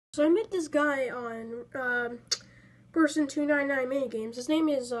So I met this guy on Person299 Minigames. His name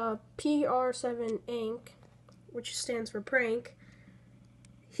is PR7Inc, which stands for prank.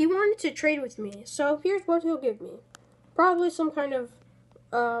 He wanted to trade with me, so here's what he'll give me. Probably some kind of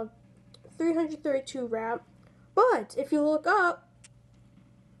 332 wrap. But if you look up,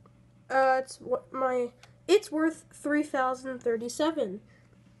 it's worth 3,037.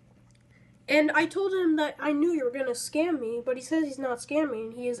 And I told him that I knew you were going to scam me, but he says he's not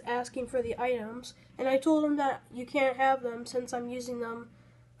scamming. He is asking for the items. And I told him that you can't have them since I'm using them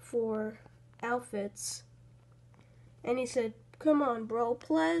for outfits. And he said, come on, bro,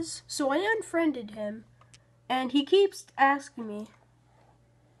 please. So I unfriended him. And he keeps asking me.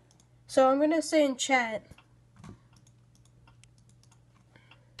 So I'm going to say in chat.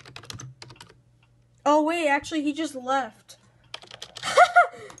 Oh, wait, actually, he just left.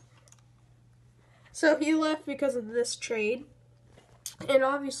 So he left because of this trade, and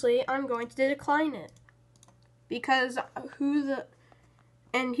obviously I'm going to decline it, because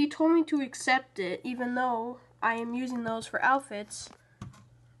and he told me to accept it even though I am using those for outfits.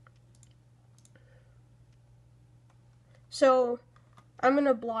 So I'm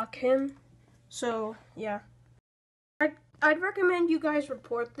gonna block him. So yeah, I'd recommend you guys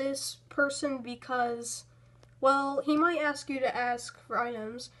report this person because, well, he might ask you to ask for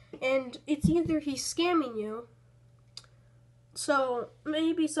items, and it's either he's scamming you. So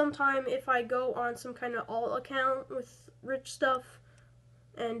maybe sometime if I go on some kind of alt account with rich stuff,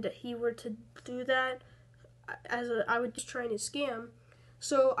 and he were to do that, I would just try to scam.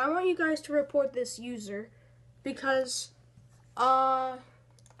 So I want you guys to report this user because I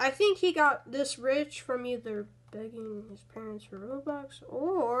think he got this rich from either begging his parents for Robux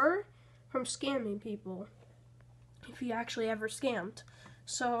or from scamming people, if he actually ever scammed.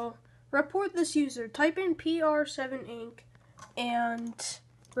 So report this user. Type in PR7Inc and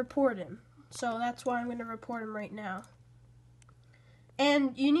report him. So that's why I'm going to report him right now.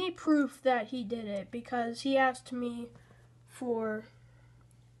 And you need proof that he did it because he asked me for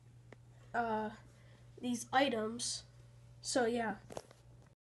these items. So yeah.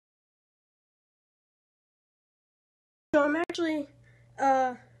 So I'm actually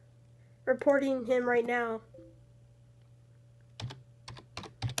reporting him right now.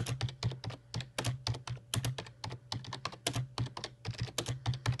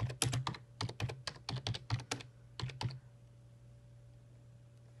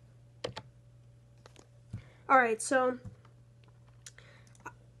 Alright, so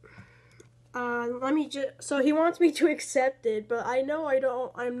so he wants me to accept it, but I know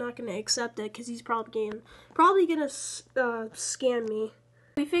I'm not gonna accept it because he's probably gonna scam me.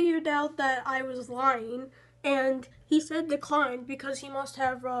 We figured out that I was lying, and he said decline because he must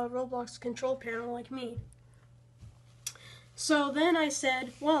have a Roblox control panel like me. So then I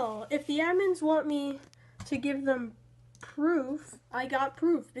said, well, if the admins want me to give them proof, I got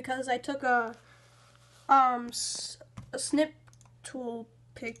proof because I took a snip tool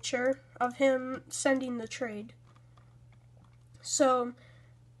picture of him sending the trade. So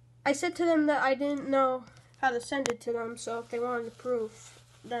I said to them that I didn't know how to send it to them, so if they wanted proof,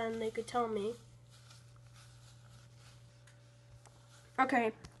 then they could tell me.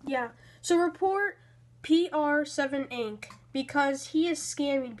 Okay, yeah. So report PR7Inc because he is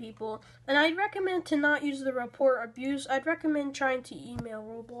scamming people. And I'd recommend to not use the report abuse. I'd recommend trying to email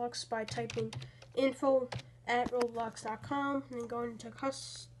Roblox by typing info@roblox.com and then going to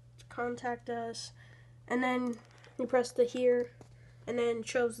contact us, and then you press the here and then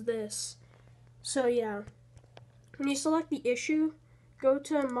chose this. So yeah, when you select the issue, go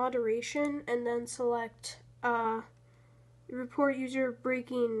to moderation and then select report user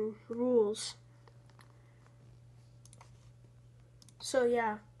breaking rules. So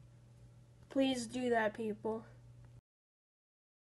yeah, please do that, people.